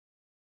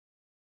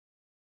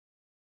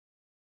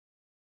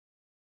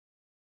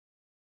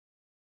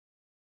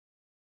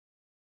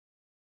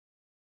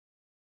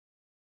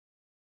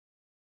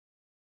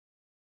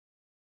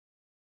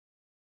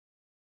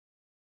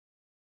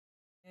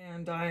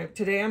And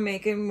today I'm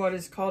making what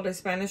is called a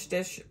Spanish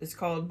dish. It's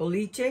called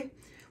boliche,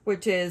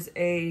 which is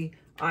a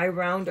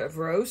round of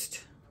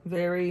roast.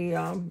 Very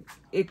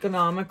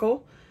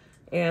economical.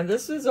 And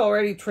this is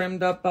already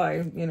trimmed up by,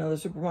 the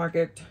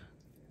supermarket.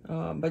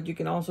 But you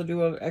can also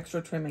do an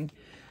extra trimming.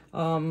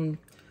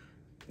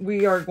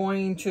 We are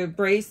going to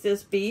braise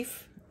this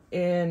beef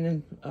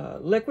in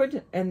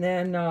liquid, and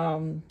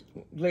then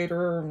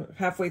later,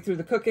 halfway through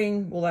the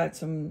cooking, we'll add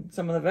some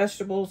of the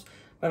vegetables.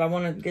 But I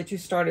want to get you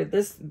started.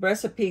 This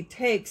recipe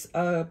takes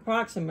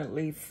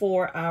approximately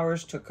 4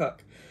 hours to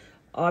cook.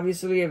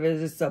 Obviously, if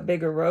it's a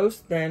bigger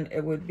roast, then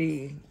it would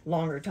be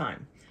longer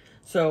time.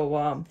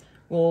 So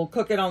we'll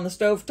cook it on the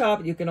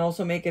stovetop. You can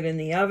also make it in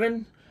the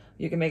oven.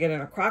 You can make it in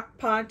a crock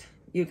pot.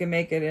 You can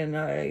make it in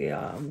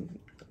a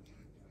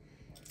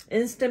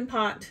Instant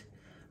Pot.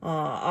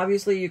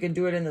 Obviously, you can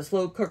do it in the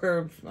slow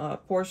cooker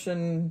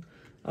portion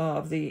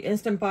of the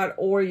Instant Pot,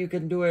 or you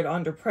can do it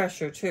under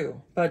pressure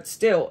too. But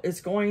still,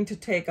 it's going to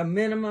take a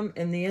minimum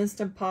in the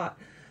Instant Pot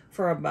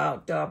for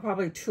about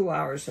probably 2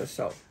 hours or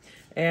so.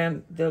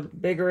 And the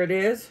bigger it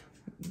is,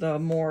 the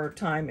more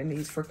time it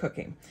needs for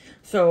cooking.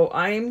 So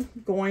I'm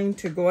going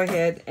to go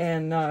ahead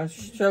and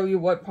show you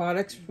what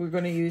products we're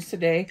going to use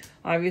today.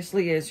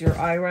 Obviously is your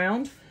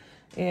round,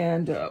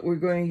 and we're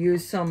going to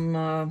use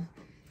some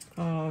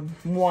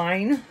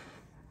wine.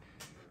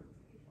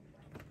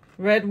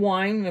 Red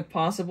wine if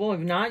possible.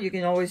 If not, you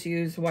can always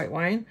use white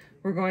wine.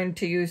 We're going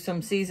to use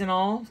some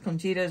seasonal.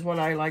 Conchita is what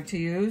I like to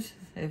use.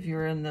 If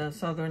you're in the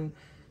southern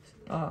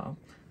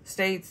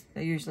states,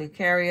 they usually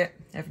carry it.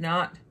 If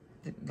not,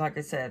 like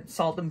I said,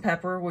 salt and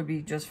pepper would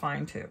be just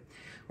fine too.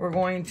 We're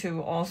going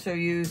to also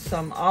use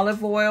some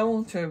olive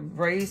oil to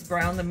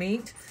brown the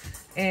meat,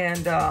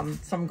 and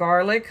some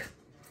garlic.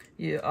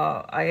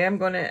 I am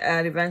going to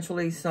add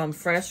eventually some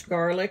fresh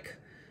garlic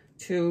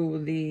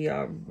to the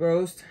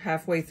roast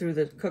halfway through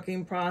the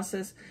cooking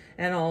process,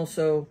 and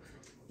also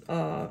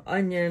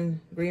onion,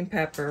 green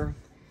pepper,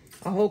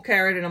 a whole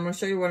carrot, and I'm going to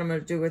show you what I'm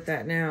going to do with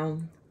that now.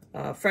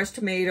 Fresh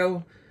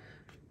tomato,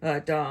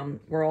 but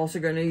we're also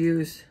going to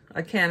use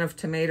a can of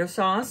tomato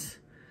sauce,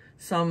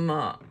 some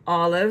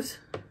olives.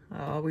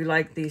 We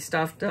like the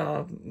stuffed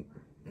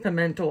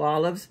pimento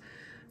olives,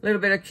 a little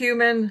bit of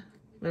cumin,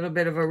 a little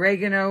bit of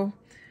oregano,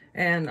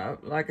 and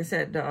like I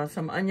said,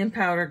 some onion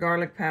powder,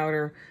 garlic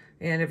powder.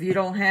 And if you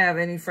don't have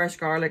any fresh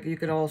garlic, you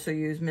could also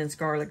use minced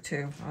garlic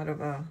too, out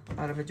of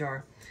a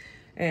jar.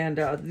 And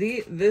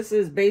this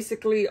is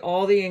basically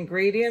all the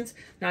ingredients.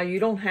 Now, you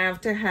don't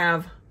have to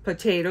have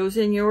potatoes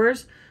in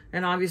yours,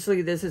 and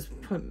obviously this is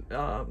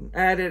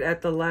added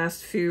at the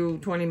last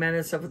 20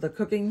 minutes of the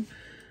cooking.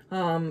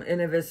 And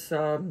if it's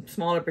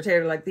smaller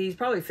potato like these,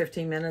 probably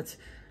 15 minutes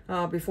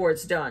before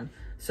it's done.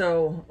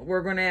 So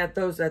we're going to add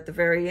those at the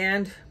very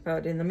end.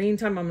 But in the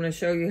meantime, I'm going to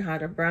show you how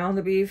to brown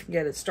the beef,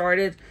 get it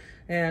started.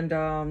 And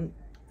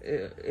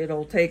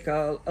it'll take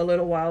a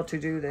little while to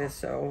do this.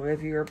 So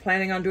if you're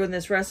planning on doing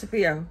this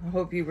recipe, I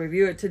hope you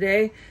review it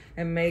today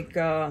and make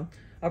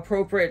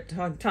appropriate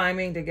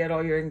timing to get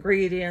all your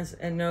ingredients,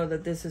 and know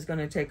that this is going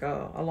to take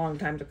a long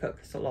time to cook.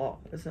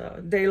 It's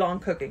a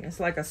day-long cooking. It's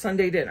like a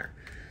Sunday dinner.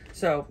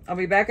 So I'll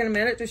be back in a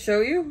minute to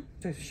show you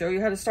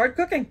how to start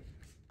cooking.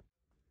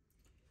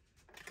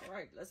 All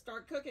right, let's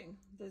start cooking.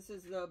 This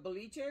is the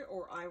boliche,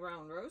 or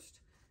round roast.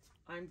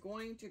 I'm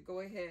going to go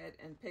ahead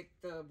and pick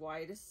the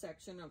widest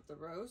section of the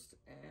roast,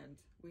 and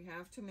we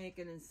have to make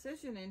an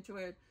incision into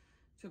it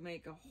to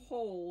make a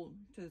hole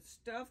to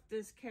stuff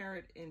this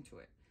carrot into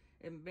it.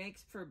 It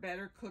makes for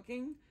better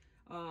cooking.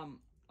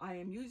 I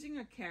am using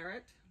a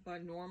carrot,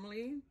 but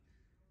normally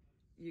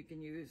you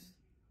can use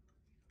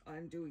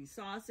andouille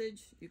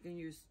sausage, you can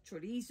use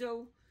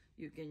chorizo,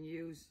 you can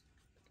use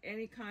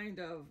any kind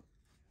of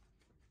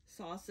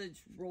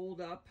sausage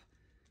rolled up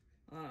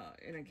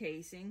in a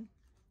casing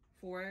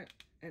for it.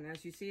 And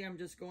as you see, I'm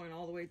just going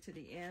all the way to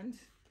the end,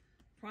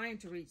 trying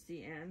to reach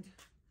the end,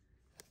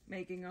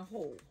 making a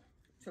hole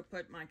to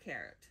put my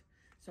carrot.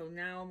 So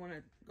now I'm going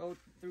to go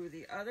through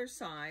the other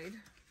side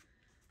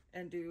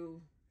and do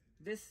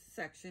this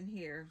section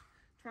here,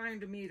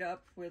 trying to meet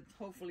up with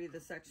hopefully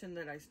the section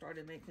that I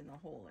started making the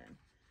hole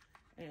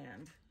in.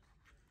 And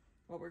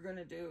what we're going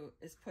to do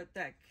is put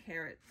that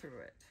carrot through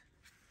it.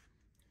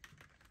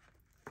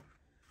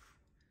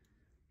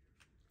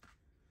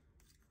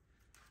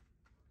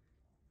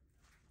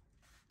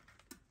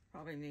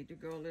 Probably need to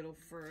go a little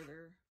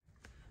further.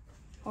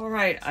 All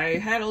right, I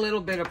had a little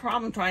bit of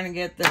problem trying to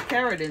get the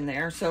carrot in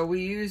there, so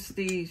we used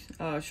the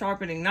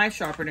knife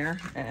sharpener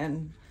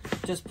and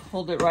just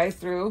pulled it right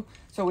through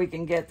so we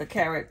can get the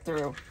carrot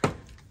through.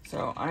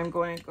 So I'm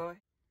going to go.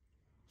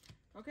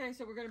 Okay,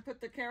 so we're going to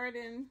put the carrot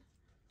in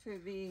to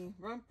the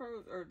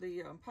rumper, or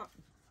the pot,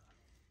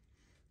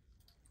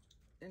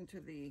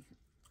 into the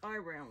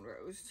round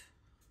roast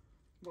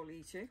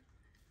boliche,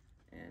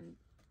 and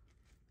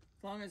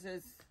as long as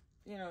it's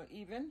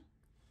even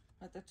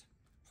at the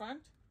front,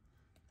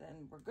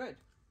 then we're good.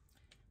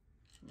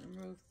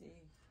 Remove the.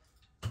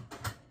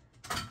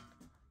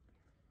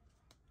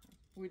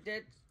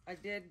 I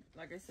did,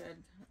 like I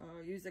said,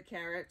 use a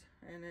carrot,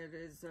 and it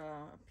is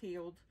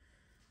peeled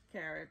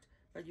carrot,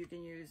 but you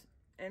can use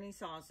any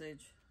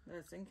sausage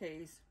that's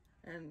encased.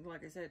 And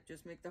like I said,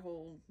 just make the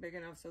hole big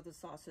enough so the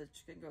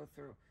sausage can go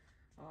through.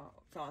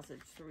 Sausage,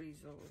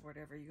 chorizo, or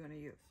whatever you're going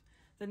to use.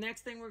 The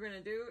next thing we're going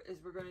to do is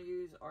we're going to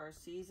use our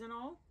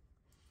seasonal.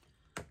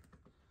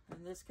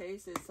 In this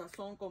case, it's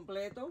sazon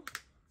completo.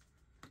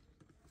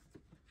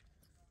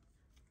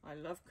 I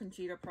love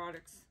Conchita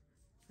products.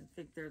 I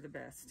think they're the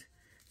best.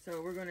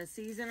 So we're going to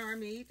season our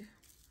meat.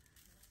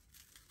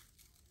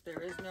 There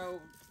is no,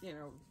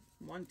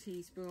 1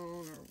 teaspoon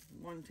or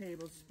 1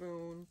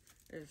 tablespoon.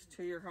 It's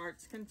to your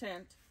heart's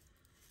content.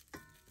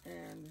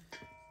 And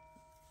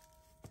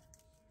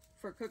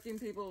for cooking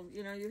people,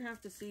 you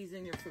have to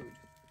season your food.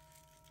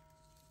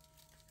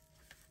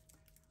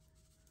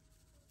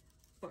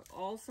 But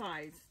all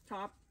sides,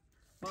 top,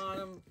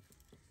 bottom,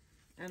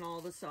 and all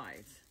the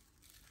sides.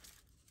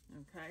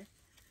 Okay?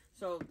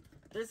 So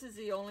this is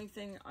the only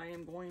thing I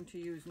am going to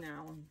use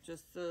now.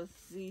 Just the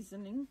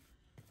seasoning.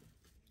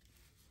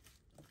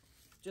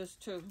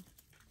 Just to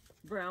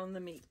brown the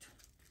meat.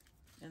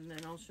 And then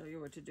I'll show you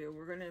what to do.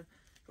 We're going to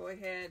go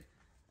ahead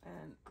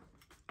and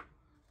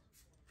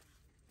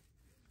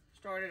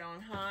start it on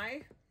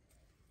high.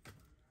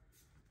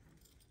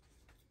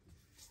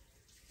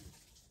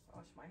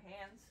 Wash my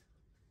hands.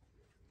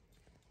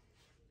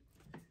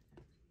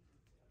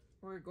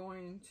 We're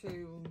going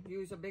to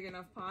use a big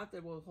enough pot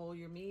that will hold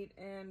your meat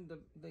and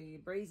the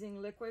braising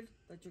liquid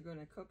that you're going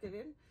to cook it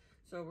in.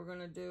 So we're going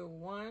to do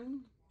 1,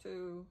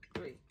 2,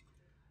 3.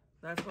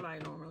 That's what I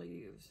normally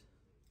use.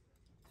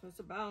 So it's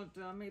about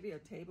maybe a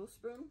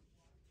tablespoon.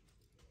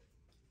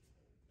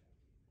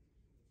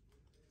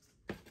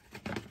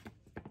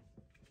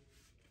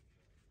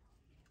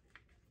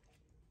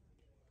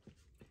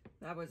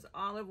 That was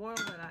olive oil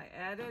that I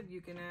added.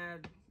 You can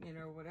add,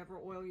 whatever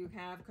oil you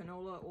have,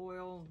 canola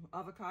oil,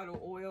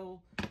 avocado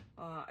oil.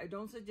 I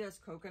don't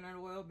suggest coconut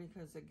oil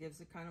because it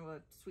gives a kind of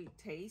a sweet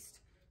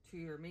taste to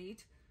your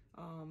meat.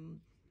 And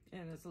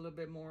it's a little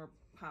bit more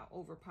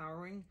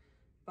overpowering.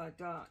 But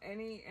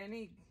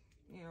any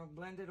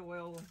blended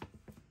oil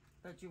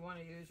that you want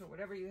to use or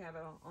whatever you have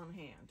on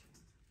hand.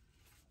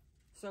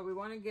 So we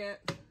want to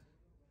get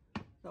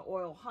the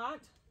oil hot,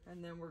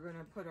 and then we're going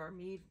to put our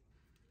meat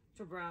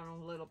to brown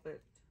a little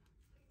bit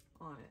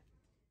on it.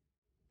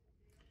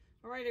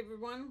 All right,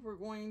 everyone, we're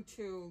going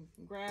to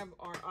grab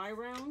our eye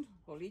round,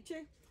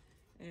 boliche,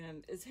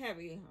 and it's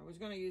heavy. I was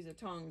going to use the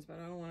tongs, but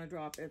I don't want to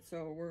drop it.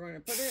 So we're going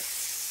to put it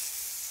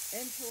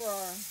into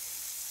our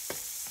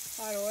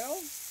hot oil,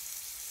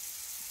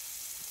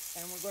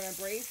 and we're going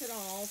to braise it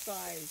on all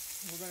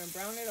sides. We're going to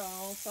brown it on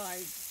all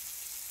sides.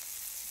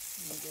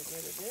 Let me get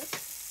rid of this.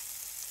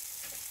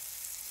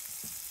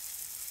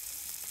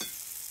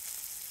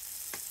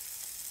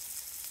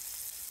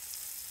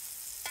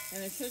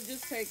 And it should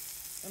just take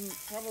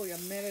probably a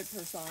minute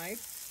per side.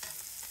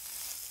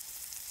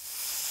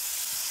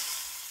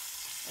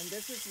 And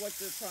this is what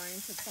you're trying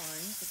to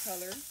find, the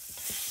color.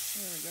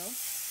 There we go.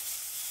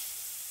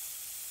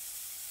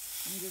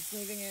 I'm just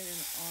leaving it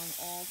on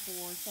all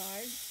 4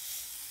 sides.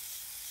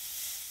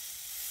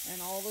 And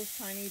all those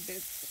tiny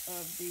bits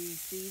of the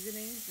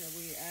seasonings that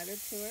we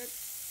added to it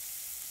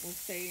will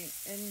stay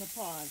in the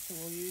pot. So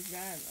we'll use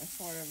that as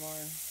part of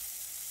our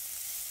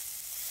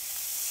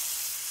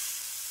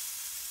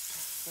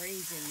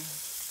braising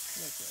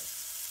liquid.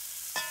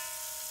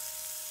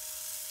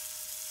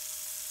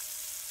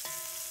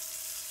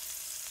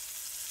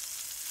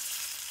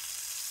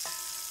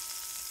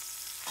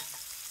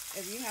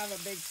 If you have a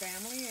big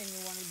family and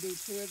you want to do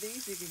 2 of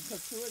these, you can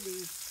cook 2 of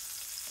these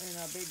in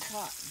a big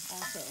pot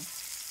also.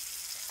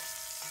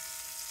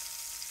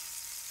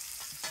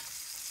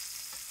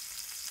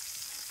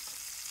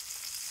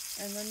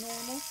 And the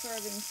normal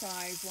serving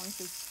size, once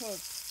it's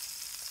cooked,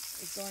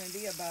 is going to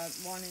be about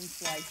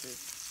 1-inch slices.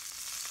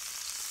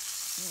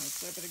 I'm going to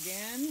flip it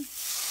again.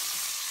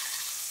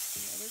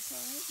 The other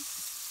side.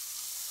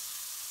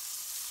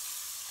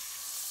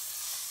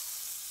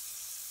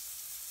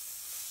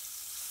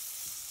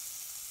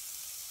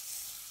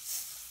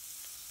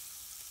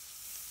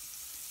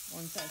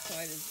 Once that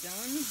side is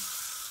done,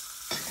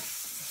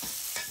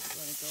 I'm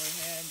going to go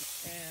ahead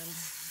and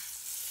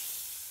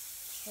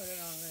put it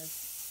on this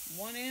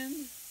one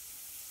end.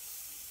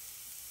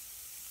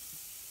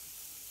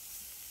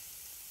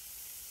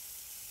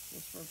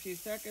 Just for a few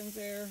seconds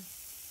there.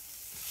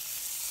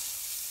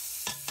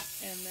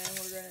 And then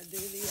we're going to do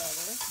the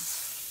other.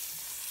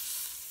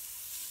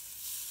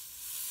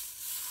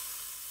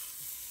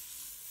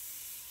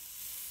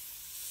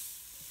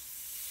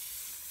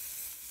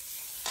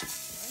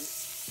 Right.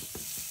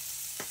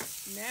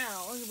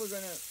 Now we're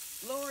going to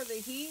lower the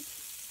heat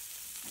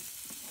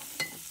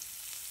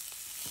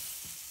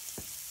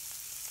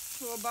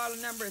to about a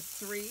number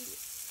 3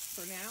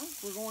 for now.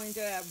 We're going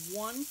to have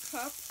 1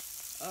 cup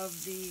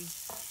of the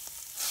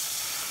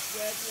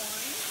red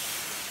wine.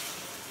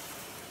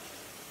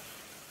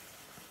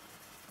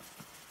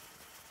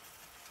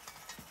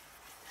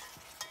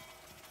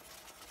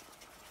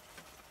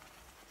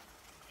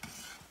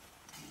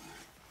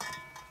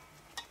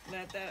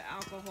 let that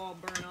alcohol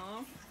burn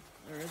off.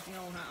 There is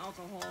no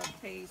alcohol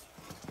paste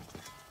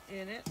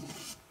in it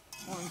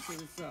once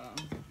it's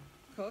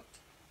cooked.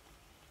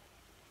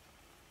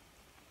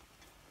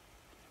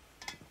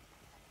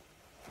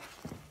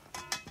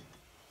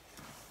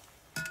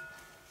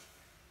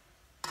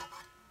 I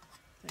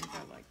think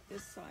I like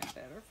this side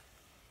better.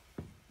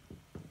 There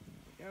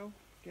we go.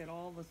 Get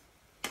all the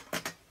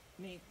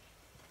meat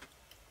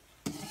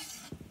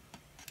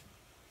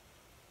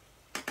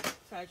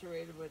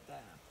saturated with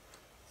that.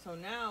 So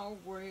now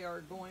we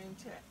are going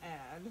to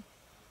add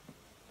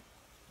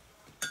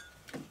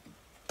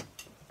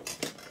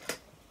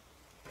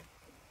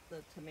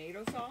the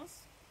tomato sauce.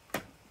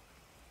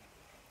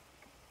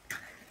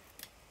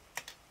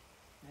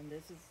 And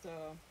this is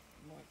the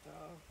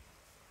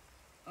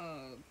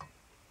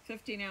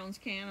 15-ounce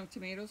can of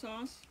tomato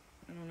sauce.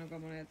 I don't know if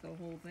I'm gonna add the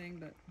whole thing,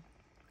 but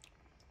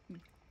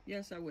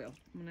yes, I will.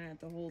 I'm gonna add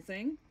the whole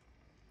thing.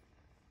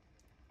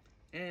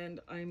 And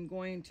I'm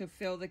going to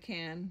fill the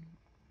can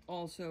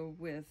also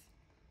with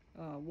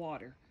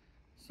water.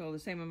 So the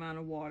same amount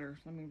of water.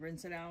 Let me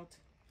rinse it out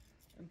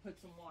and put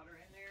some water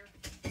in there.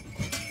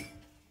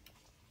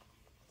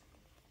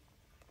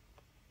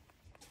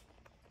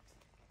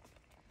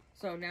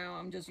 So now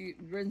I'm just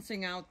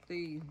rinsing out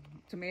the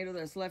tomato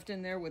that's left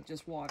in there with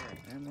just water.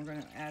 And we're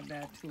gonna add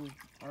that to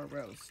our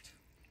roast.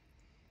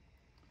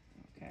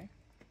 Okay.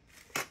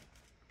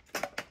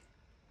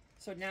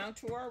 So now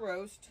to our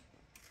roast,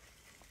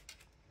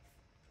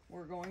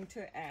 we're going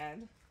to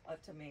add a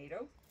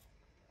tomato.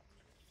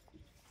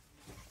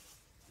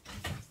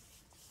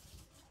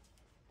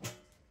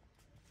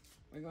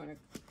 We're going to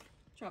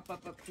chop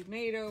up a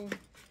tomato,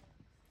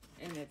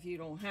 and if you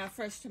don't have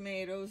fresh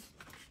tomatoes,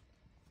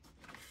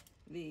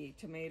 the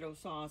tomato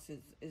sauce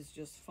is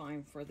just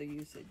fine for the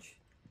usage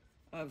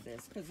of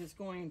this, because it's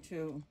going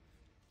to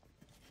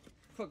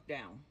cook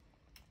down.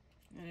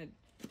 And it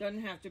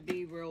doesn't have to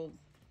be real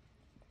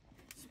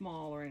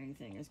small or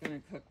anything. It's going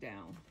to cook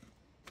down.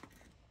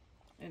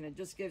 And it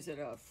just gives it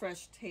a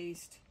fresh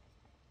taste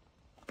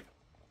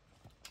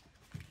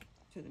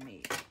to the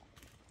meat.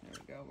 There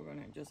we go. We're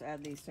going to just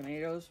add these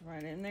tomatoes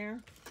right in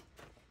there.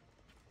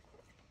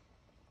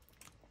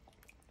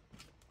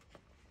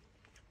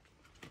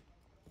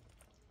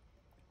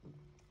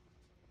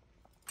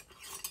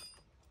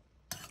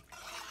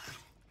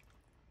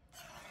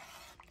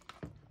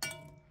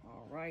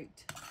 All right.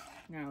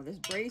 Now this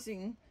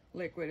braising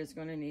liquid is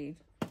going to need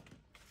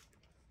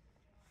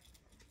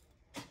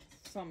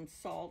some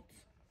salt,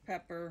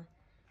 pepper,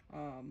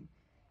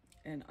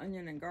 and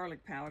onion and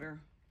garlic powder,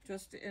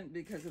 just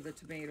because of the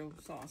tomato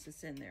sauce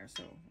that's in there.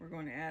 So we're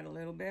going to add a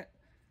little bit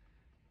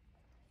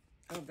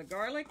of the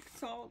garlic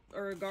salt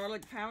or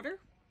garlic powder.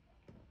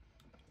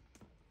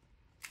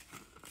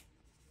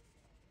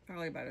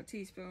 Probably about a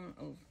teaspoon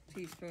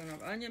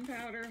of onion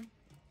powder.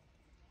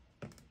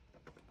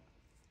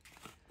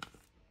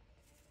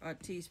 A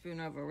teaspoon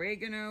of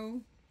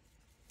oregano.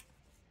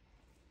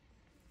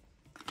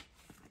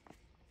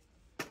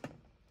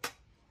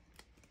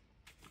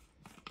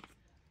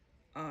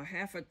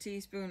 Half a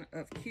teaspoon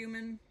of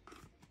cumin.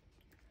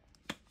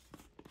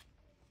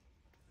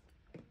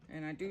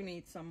 And I do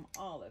need some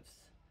olives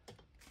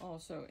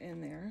also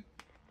in there.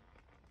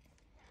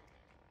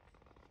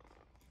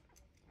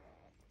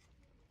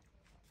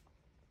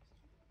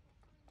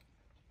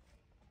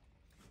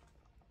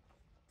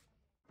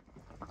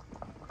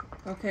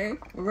 Okay,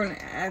 we're going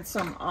to add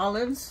some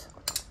olives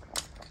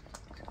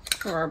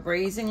to our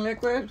braising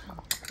liquid.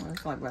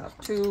 It's like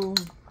about two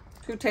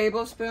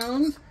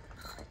tablespoons,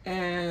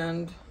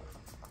 and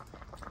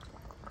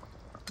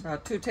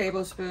about 2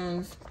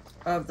 tablespoons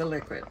of the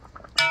liquid.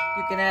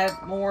 You can add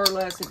more or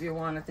less if you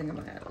want. I think I'm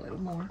going to add a little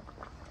more.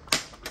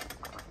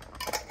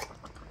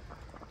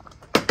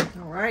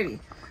 Alrighty,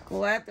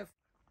 we'll add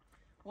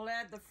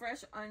the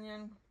fresh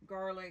onion,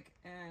 garlic,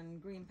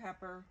 and green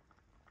pepper,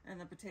 and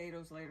the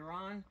potatoes later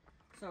on.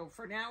 So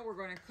for now, we're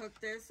going to cook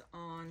this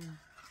on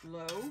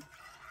low,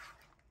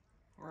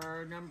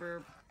 or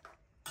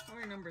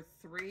probably number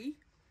 3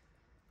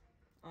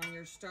 on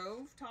your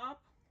stove top.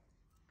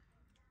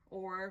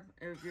 Or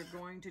if you're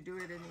going to do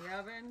it in the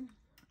oven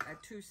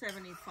at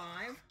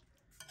 275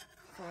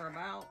 for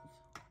about,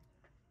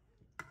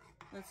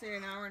 let's say,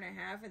 an hour and a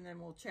half, and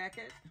then we'll check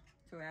it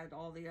to add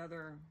all the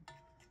other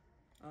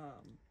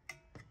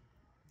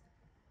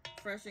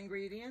fresh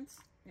ingredients.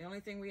 The only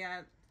thing we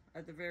add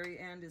at the very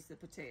end is the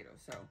potato.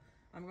 So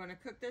I'm going to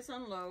cook this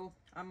on low.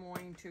 I'm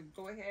going to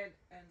go ahead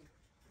and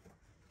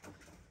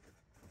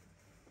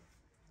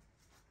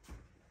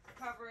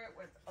cover it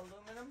with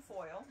aluminum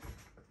foil.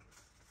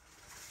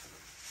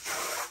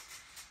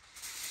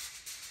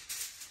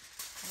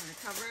 I'm going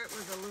to cover it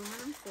with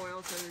aluminum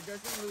foil so it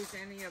doesn't lose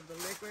any of the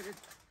liquid. It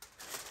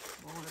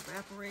won't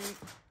evaporate.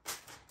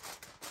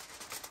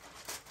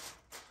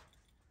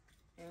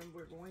 And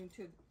we're going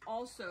to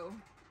also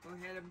go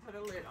ahead and put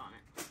a lid on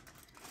it.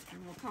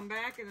 And we'll come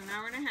back in an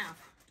hour and a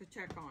half to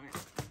check on it.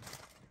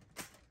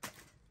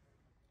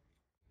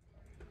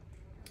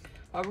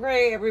 All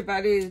right,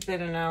 everybody, it's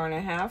been an hour and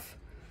a half.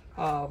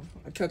 I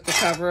took the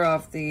cover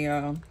off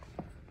the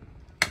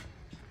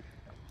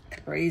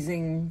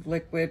braising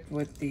liquid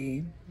with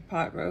the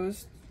pot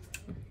roast,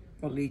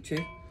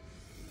 boliche,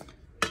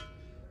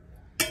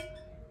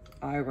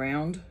 eye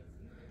round.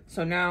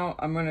 So now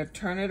I'm going to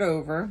turn it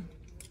over,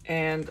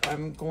 and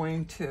I'm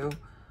going to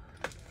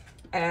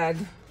add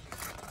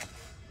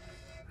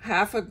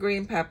half a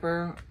green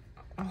pepper,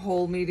 a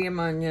whole medium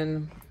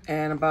onion,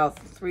 and about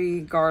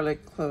 3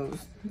 garlic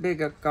cloves,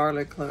 big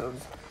garlic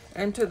cloves,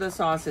 into the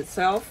sauce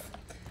itself.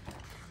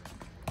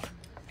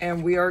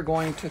 And we are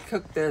going to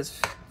cook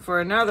this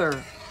for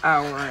another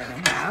hour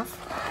and a half.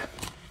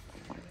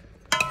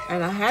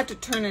 And I had to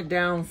turn it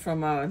down from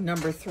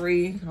number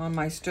 3 on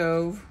my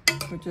stove,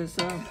 which is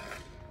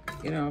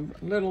you know,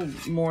 a little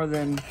more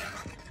than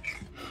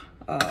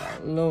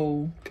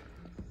low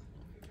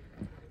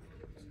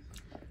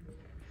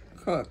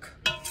cook.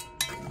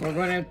 We're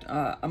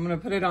gonna I'm gonna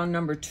put it on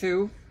number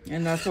 2,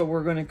 and that's what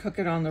we're gonna cook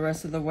it on the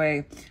rest of the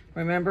way.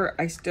 Remember,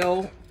 I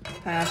still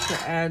have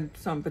to add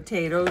some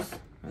potatoes,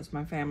 as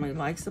my family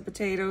likes the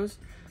potatoes,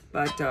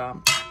 but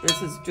this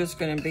is just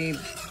gonna be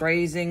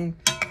braising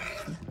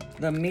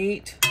the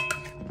meat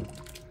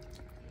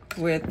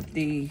with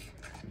the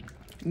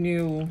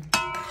new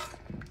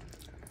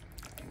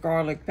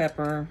garlic,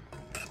 pepper,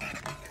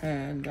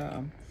 and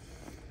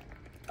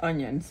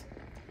onions.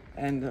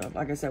 And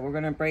like I said, we're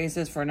gonna braise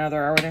this for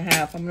another hour and a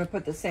half. I'm gonna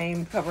put the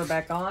same cover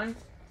back on.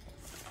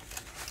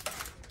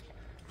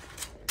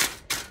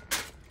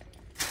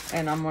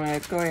 And I'm gonna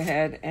go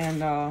ahead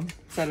and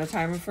set a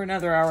timer for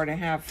another hour and a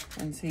half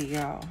and see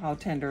how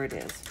tender it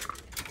is.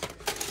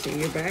 See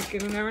you back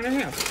in an hour and a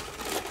half.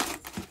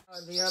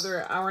 The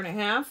other hour and a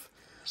half.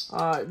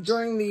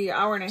 During the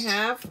hour and a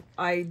half,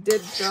 I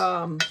did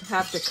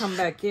have to come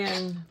back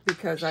in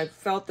because I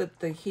felt that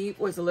the heat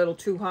was a little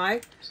too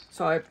high.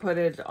 So I put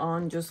it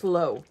on just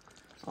low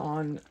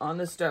on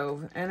the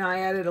stove. And I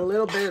added a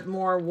little bit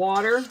more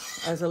water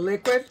as a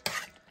liquid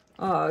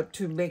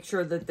to make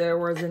sure that there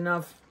was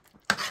enough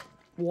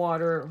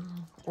water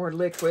or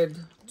liquid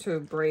to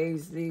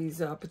braise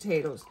these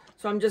potatoes.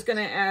 So I'm just going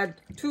to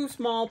add 2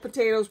 small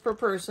potatoes per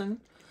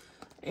person.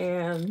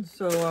 And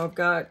so I've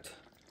got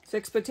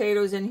 6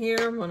 potatoes in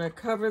here. I'm going to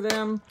cover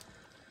them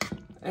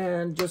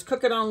and just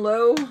cook it on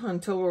low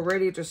until we're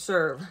ready to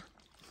serve.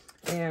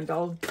 And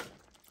I'll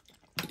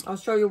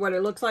show you what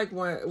it looks like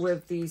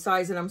with the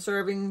size that I'm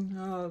serving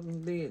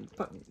the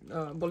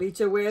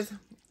boliche with.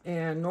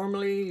 And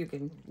normally you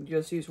can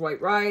just use white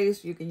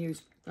rice. You can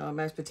use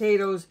mashed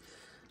potatoes.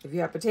 If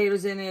you have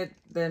potatoes in it,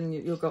 then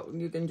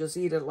you can just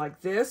eat it like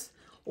this.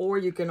 Or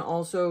you can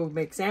also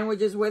make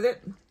sandwiches with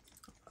it.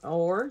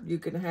 Or you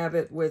can have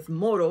it with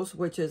moros,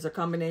 which is a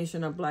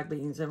combination of black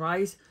beans and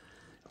rice,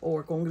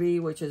 or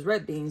congri, which is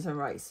red beans and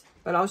rice.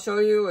 But I'll show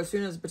you as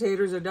soon as the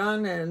potatoes are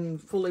done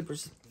and fully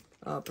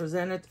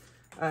presented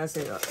as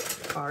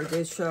our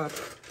dish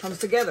comes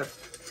together.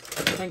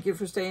 Thank you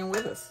for staying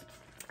with us.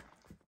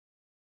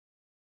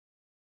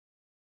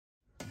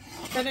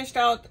 Finished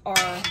out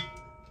our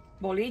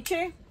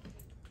boliche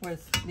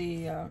with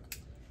the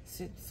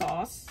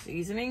sauce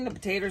seasoning. The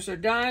potatoes are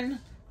done.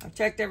 I've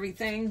checked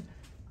everything.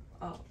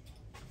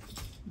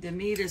 The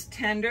meat is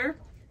tender.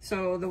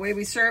 So the way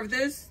we serve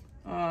this,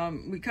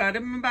 we cut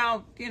them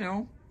about,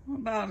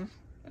 about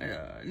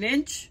an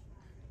inch,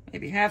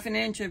 maybe half an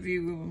inch if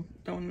you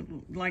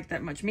don't like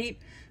that much meat,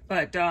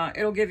 but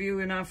it'll give you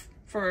enough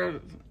for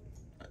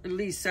at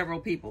least several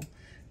people.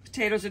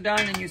 Potatoes are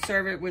done, and you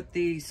serve it with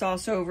the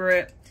sauce over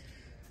it,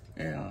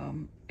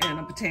 and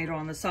a potato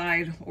on the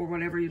side, or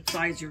whatever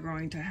size you're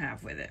going to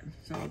have with it.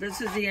 So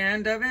this is the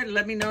end of it.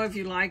 Let me know if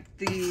you like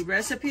the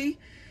recipe.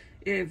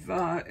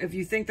 If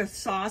you think the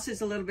sauce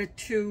is a little bit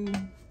too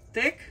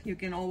thick, you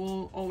can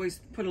always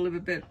put a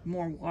little bit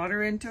more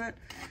water into it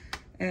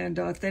and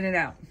thin it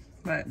out.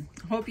 But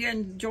I hope you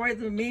enjoyed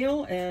the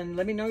meal, and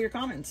let me know your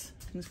comments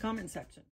in this comment section.